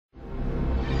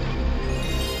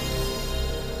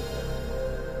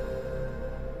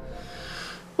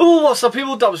Oh, what's up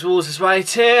people, Dobbsyrules is right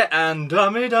here, and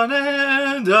dame dame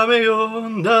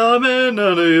yo, dame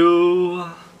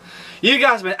yo. You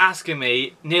guys have been asking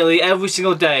me nearly every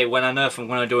single day when on earth I'm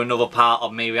going to do another part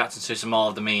of me reacting to some more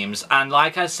of the memes. And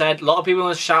like I said, a lot of people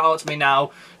want to shout out to me now,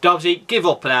 Dobbsy, give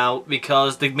up now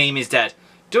because the meme is dead.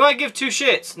 Do I give two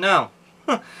shits? No.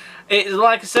 It's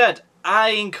like I said, I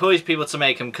encourage people to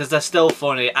make them because they're still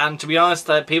funny, and to be honest,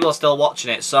 people are still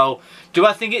watching it. So, do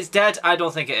I think it's dead? I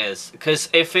don't think it is, because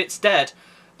if it's dead,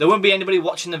 there wouldn't be anybody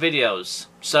watching the videos.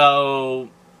 So,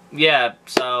 yeah,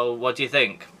 so what do you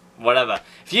think? Whatever.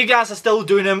 If you guys are still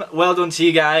doing them, well done to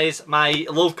you guys. My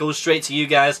love goes straight to you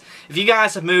guys. If you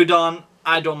guys have moved on,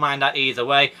 I don't mind that either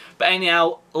way. But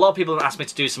anyhow, a lot of people have asked me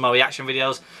to do some more reaction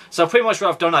videos. So pretty much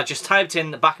what I've done, I just typed in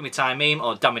the Baka Mitai meme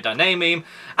or Dame Dane meme,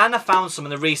 and I found some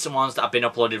of the recent ones that have been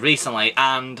uploaded recently.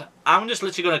 And I'm just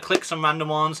literally going to click some random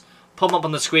ones, put them up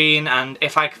on the screen, and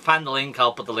if I find the link,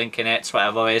 I'll put the link in it,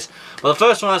 whatever it is. Well, the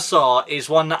first one I saw is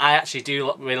one that I actually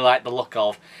do really like the look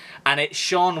of. And it's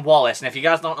Sean Wallace. And if you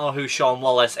guys don't know who Sean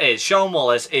Wallace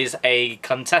is a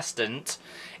contestant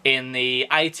in the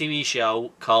ITV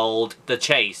show called The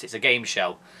Chase. It's a game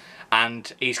show.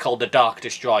 And he's called the Dark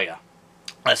Destroyer.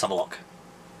 Let's have a look.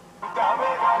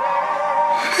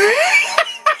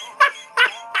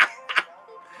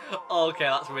 Okay,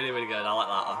 that's really, really good. I like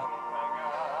that one.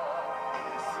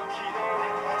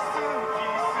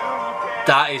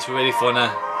 That is really funny.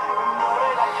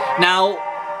 Now,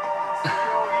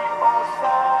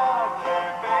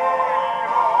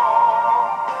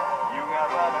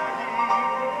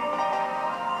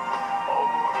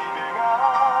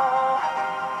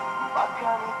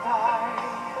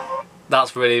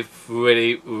 that's really,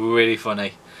 really, really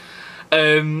funny.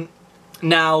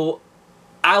 Now,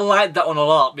 I like that one a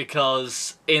lot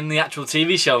because in the actual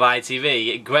TV show of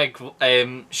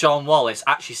ITV, Sean Wallace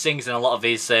actually sings in a lot of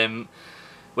his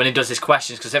when he does his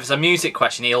questions. Because if it's a music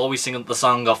question, he'll always sing the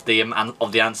song of the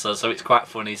answer. So it's quite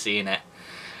funny seeing it.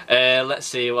 Let's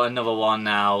see what another one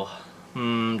now.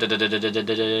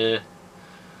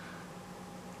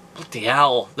 Bloody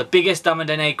hell, the biggest Dame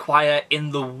Dane choir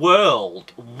in the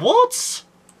world. What?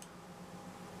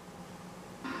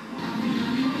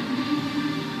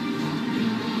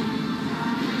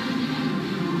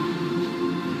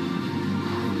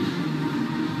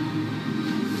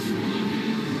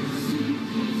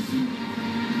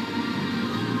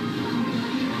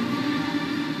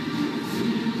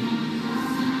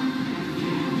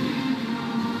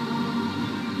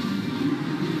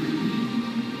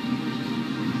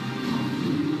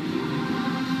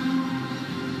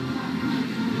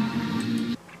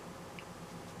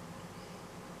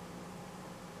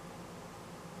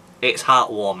 It's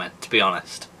heartwarming, to be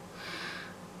honest.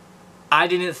 I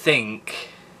didn't think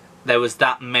there was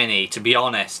that many, to be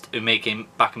honest, who making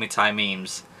Baka Mitai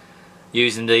memes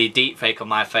using the deepfake on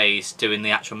my face, doing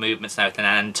the actual movements and everything.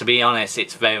 And to be honest,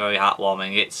 it's very, very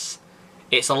heartwarming.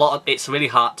 It's really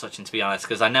heart touching, to be honest,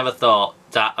 because I never thought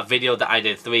that a video that I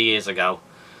did 3 years ago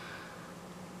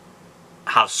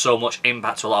has so much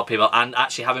impact to a lot of people, and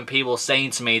actually having people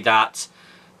saying to me that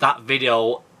that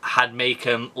video had make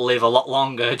him live a lot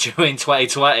longer during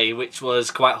 2020, which was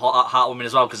quite heartwarming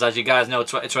as well, because as you guys know,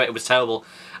 2020 was terrible,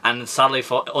 and sadly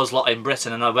for us lot in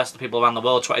Britain and the rest of the people around the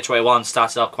world, 2021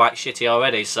 started off quite shitty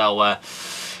already. So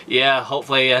yeah,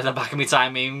 hopefully the Baka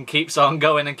Mitai meme keeps on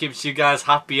going and keeps you guys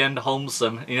happy and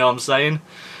wholesome, you know what I'm saying?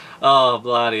 Oh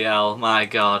bloody hell, my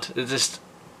god, it's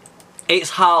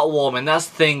heartwarming, that's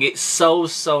the thing. It's so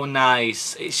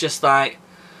nice. It's just like,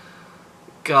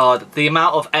 God, the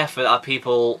amount of effort that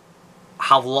people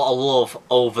have a lot of love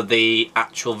over the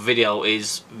actual video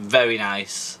is very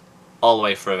nice all the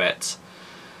way through it.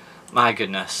 My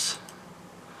goodness.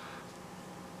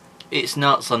 It's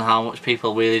nuts on how much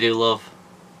people really do love.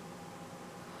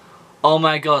 Oh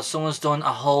my god, someone's done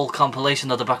a whole compilation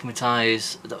of the Baka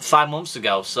Mitais 5 months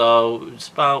ago, so it's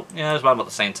about, yeah, it's about the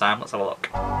same time. Let's have a look.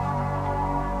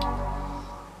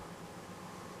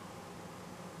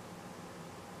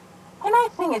 Can I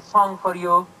sing a song for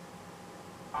you?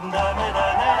 Ah,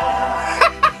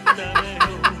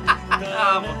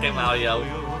 fucking Mario.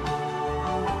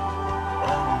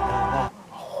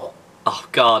 Oh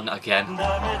god, not again.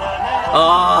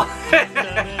 Oh!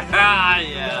 Ah,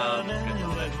 yeah.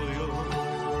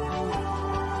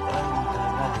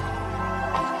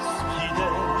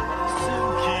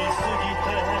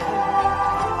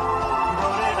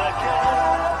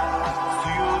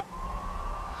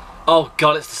 Oh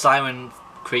god, it's the siren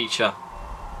creature.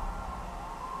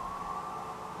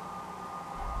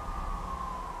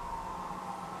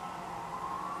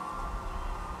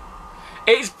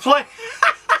 It's play.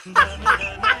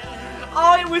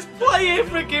 Oh, it was playing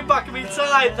freaking Baka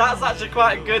Mitai. That's actually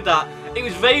quite good, that. It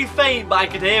was very faint, but I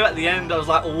could hear it at the end. I was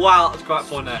like, wow, that's quite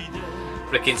funny.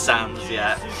 Freaking sounds,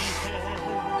 yeah.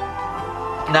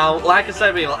 Now, like I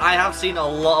said, people, I have seen a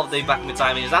lot of the Baka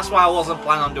Mitai videos. That's why I wasn't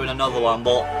planning on doing another one,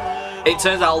 but it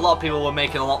turns out a lot of people were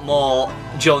making a lot more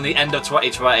during the end of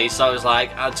 2020, so I was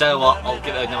like, I'll tell you what, I'll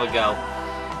give it another go.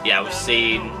 Yeah, we've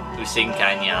seen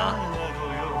Kenya.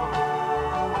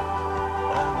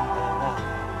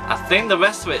 I think the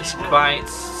rest of it's quite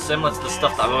similar to the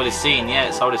stuff that I've already seen. Yeah,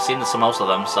 it's already seen most of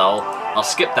them, so I'll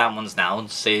skip down ones now and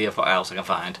see what else I can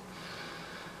find.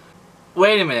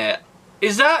 Wait a minute.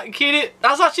 Is that Kiryu?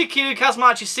 That's actually Kiryu Kazuma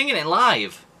actually singing it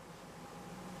live.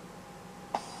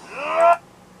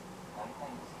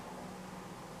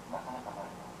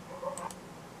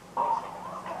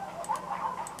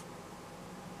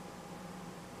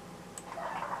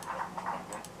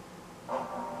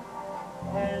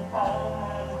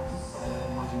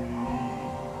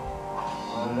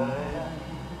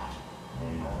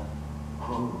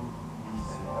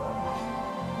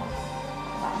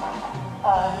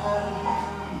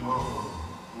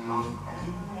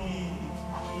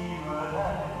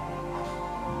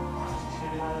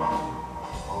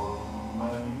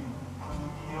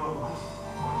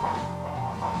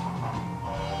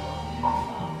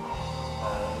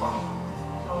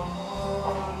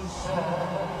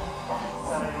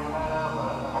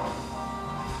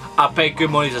 I paid good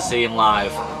money to see him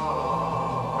live.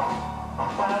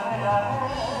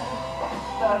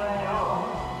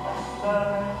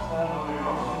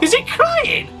 Is he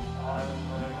crying?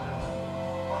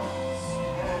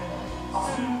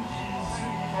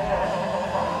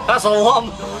 That's a lot.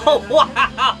 Oh,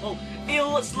 wow! He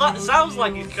sounds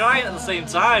like he's crying at the same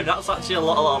time. That's actually a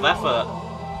lot of effort.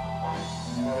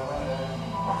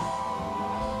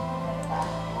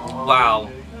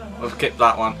 Wow. We'll skip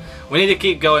that one. We need to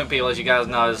keep going, people, as you guys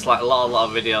know. There's like a lot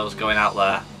of videos going out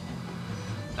there.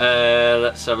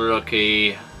 Let's have a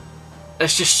looky.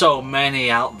 There's just so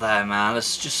many out there, man.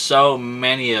 There's just so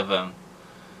many of them.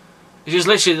 It's just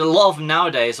literally a lot of them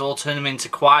nowadays all turn them into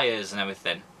choirs and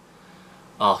everything.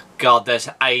 Oh god, there's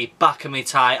a Baka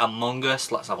Mitai Among Us.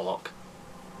 Let's have a look.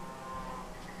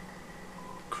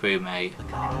 Crewmate.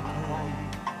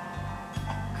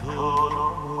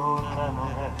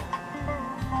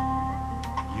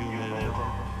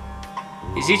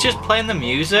 Is he just playing the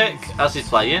music as he's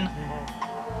playing?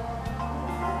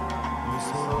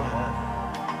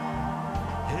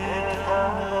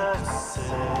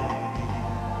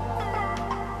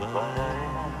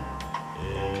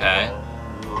 Okay.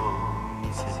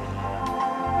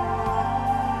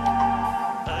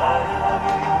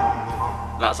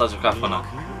 That's actually quite funny.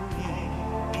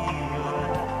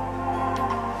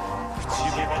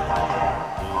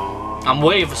 I'm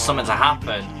waiting for something to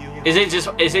happen. Is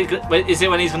it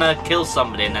when he's gonna kill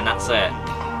somebody and then that's it?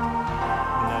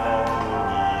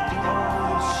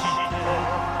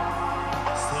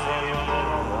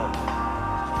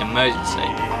 Emergency.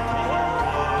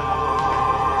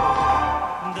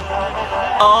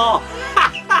 Oh!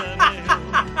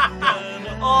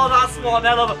 Oh, that's one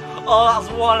hell of a... Oh,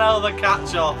 that's one hell of a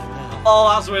catch-off. Oh,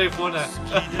 that's really funny.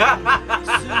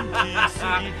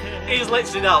 He's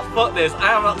literally now, fuck this,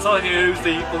 I am not telling you who's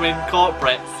the woman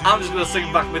corporate. I'm just going to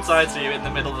sing Baka Mitai to you in the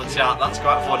middle of the chat. That's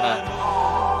quite funny.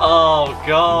 Oh,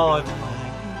 God.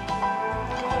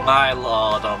 My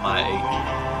Lord Almighty.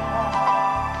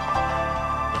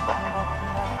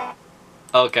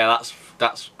 Okay,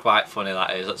 that's quite funny,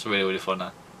 that is. That's really, really funny.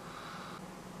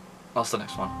 What's the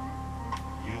next one?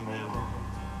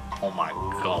 Oh my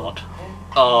god.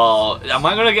 Oh, am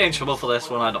I gonna get in trouble for this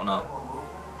one? I don't know.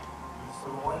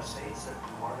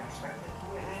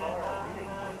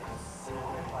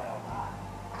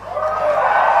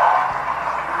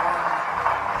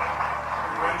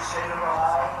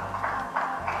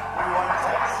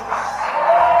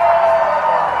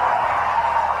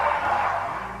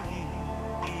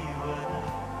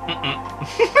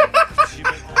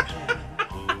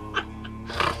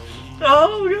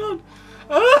 Oh god.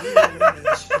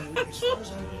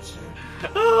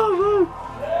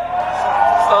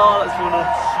 Oh, that's funny.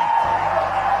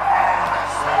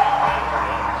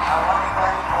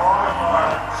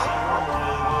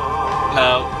 No.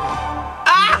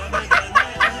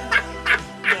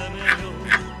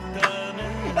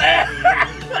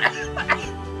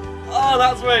 Oh,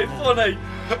 that's very funny.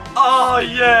 Oh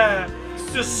yeah.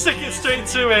 Just stick it straight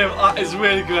to him. That is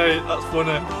really great. That's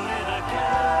funny.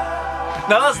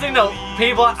 Now that's the thing though,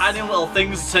 people are adding little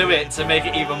things to it to make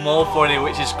it even more funny,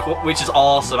 which is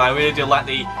awesome. I really do like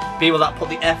the people that put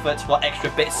the effort to put extra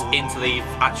bits into the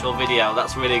actual video.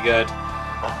 That's really good.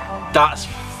 That's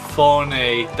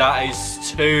funny. That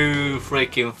is too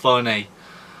freaking funny.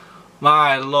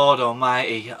 My Lord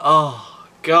Almighty. Oh,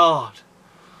 God.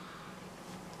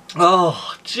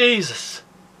 Oh, Jesus.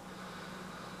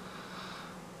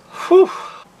 Whew.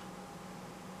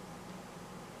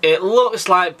 It looks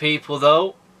like people,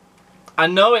 though. I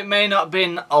know it may not have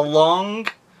been a long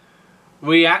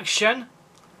reaction,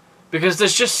 because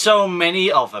there's just so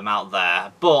many of them out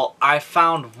there, but I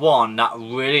found one that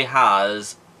really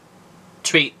has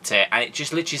tweaked it, and it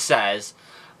just literally says,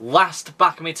 last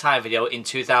Baka Mitai video in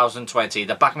 2020,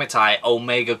 the Baka Mitai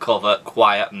Omega cover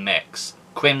quiet mix.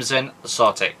 Crimson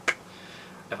Exotic,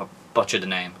 if I butchered the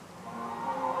name.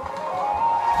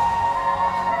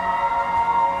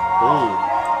 Ooh.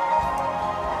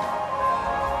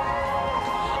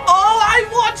 Oh, I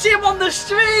watch him on the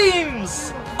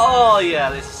streams! Oh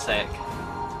yeah, this is sick.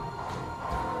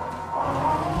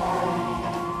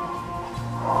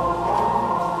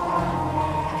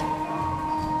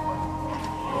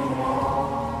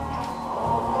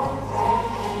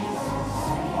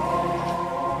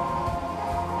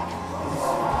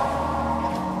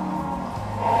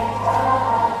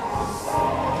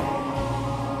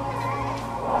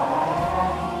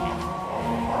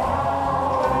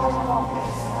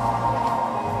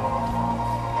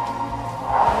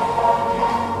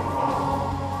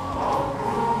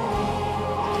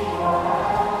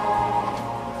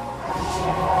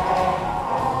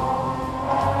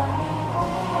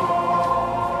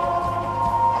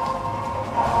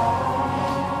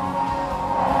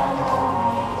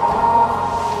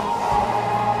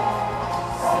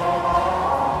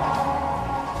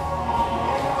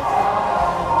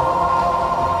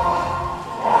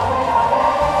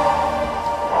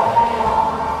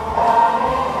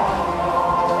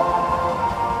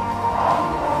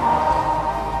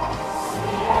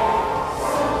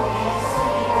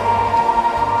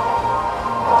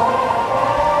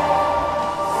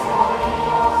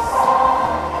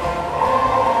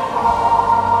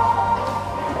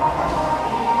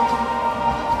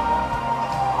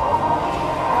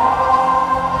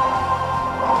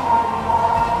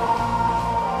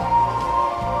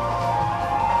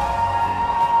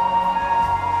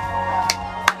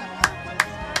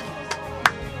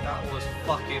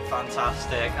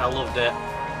 Fantastic, I loved it.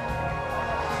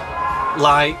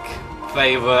 Like,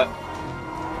 favourite,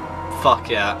 fuck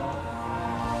yeah.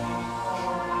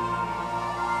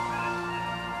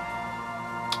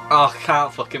 Oh, I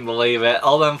can't fucking believe it.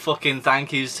 All them fucking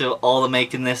thank yous to all the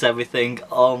making this everything.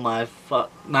 Oh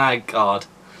my god.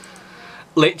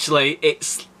 Literally,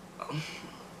 it's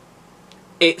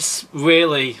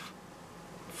really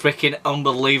freaking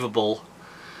unbelievable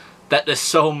that there's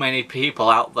so many people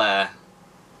out there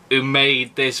who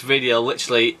made this video.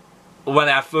 Literally, when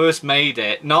I first made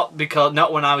it, not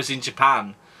when I was in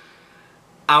Japan.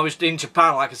 I was in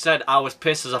Japan, like I said, I was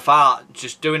pissed as a fart,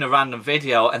 just doing a random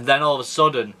video, and then all of a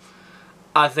sudden,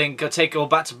 I think I'll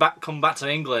come back to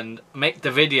England, make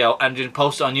the video, and then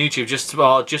post it on YouTube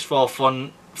just for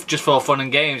fun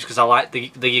and games, because I like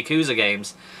the Yakuza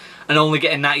games, and only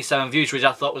getting 97 views, which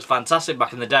I thought was fantastic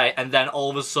back in the day, and then all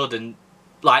of a sudden,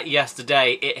 like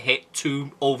yesterday, it hit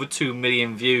over 2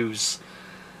 million views.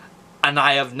 And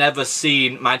I have never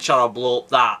seen my channel blow up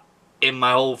that in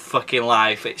my whole fucking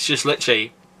life. It's just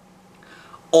literally,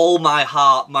 all my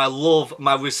heart, my love,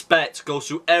 my respect goes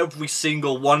to every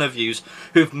single one of yous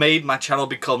who've made my channel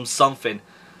become something.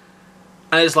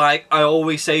 And it's like, I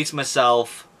always say to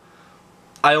myself,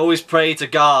 I always pray to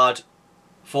God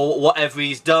for whatever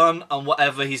he's done, and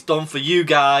whatever he's done for you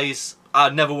guys, I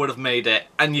never would have made it.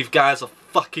 And you guys have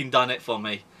fucking done it for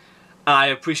me. And I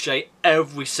appreciate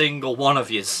every single one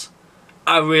of yous.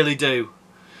 I really do.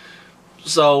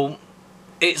 So,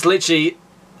 it's literally,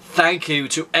 thank you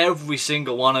to every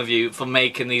single one of you for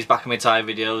making these Baka Mitai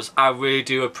videos. I really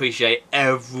do appreciate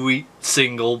every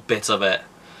single bit of it.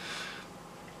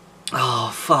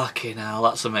 Oh, fucking hell,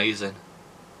 that's amazing.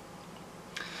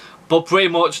 But pretty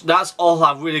much, that's all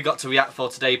I've really got to react for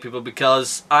today, people,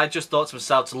 because I just thought to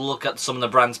myself to look at some of the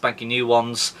brand spanking new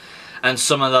ones and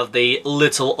some of the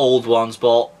little old ones,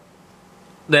 but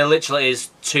there literally is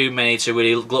too many to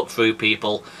really look through,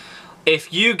 people.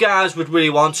 If you guys would really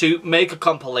want to, make a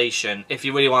compilation. If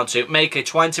you really want to, make a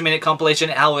 20-minute compilation.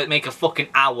 Hell, make a fucking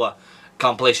hour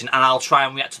compilation, and I'll try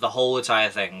and react to the whole entire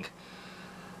thing.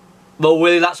 But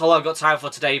really, that's all I've got time for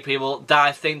today, people.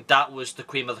 I think that was the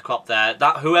cream of the crop there.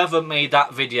 That whoever made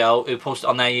that video, who posted it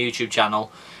on their YouTube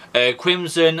channel,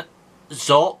 Crimson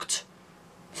Zokt,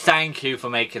 thank you for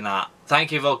making that.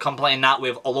 Thank you for completing that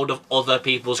with a load of other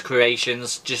people's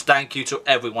creations. Just thank you to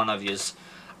every one of yous.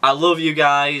 I love you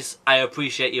guys. I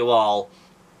appreciate you all.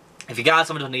 If you guys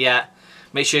haven't done it yet,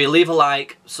 make sure you leave a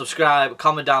like, subscribe,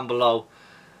 comment down below,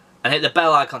 and hit the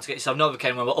bell icon to get yourself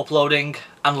notified when we're uploading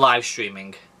and live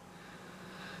streaming.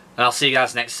 And I'll see you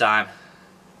guys next time.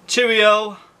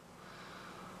 Cheerio!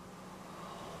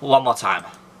 One more time.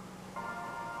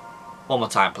 One more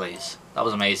time, please. That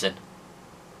was amazing.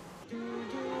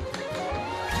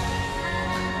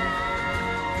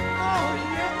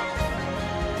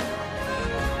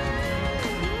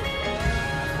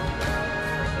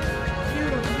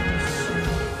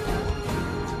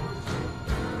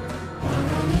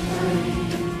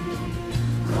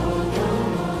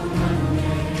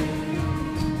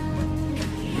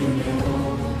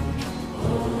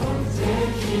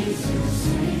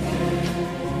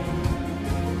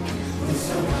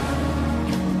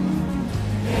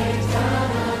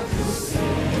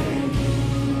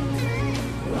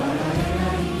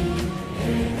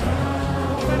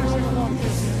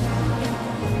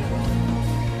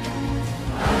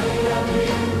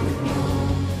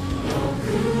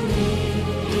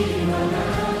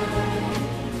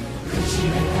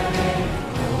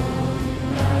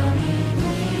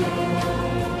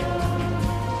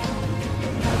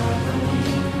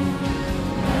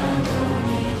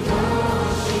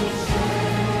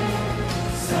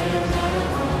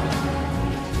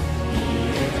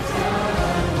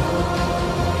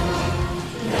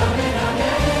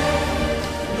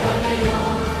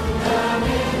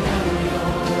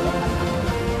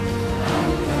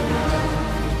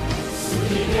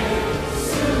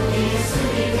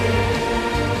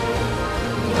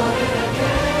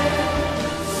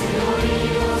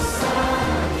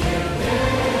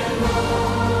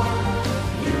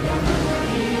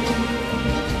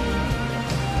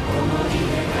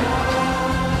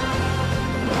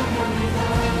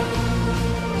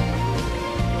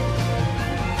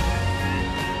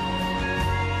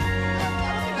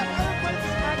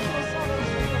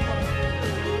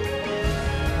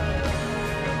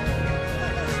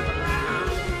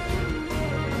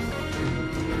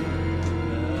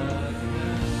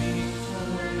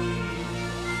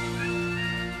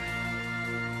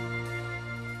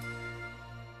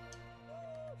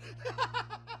 Ha ha ha!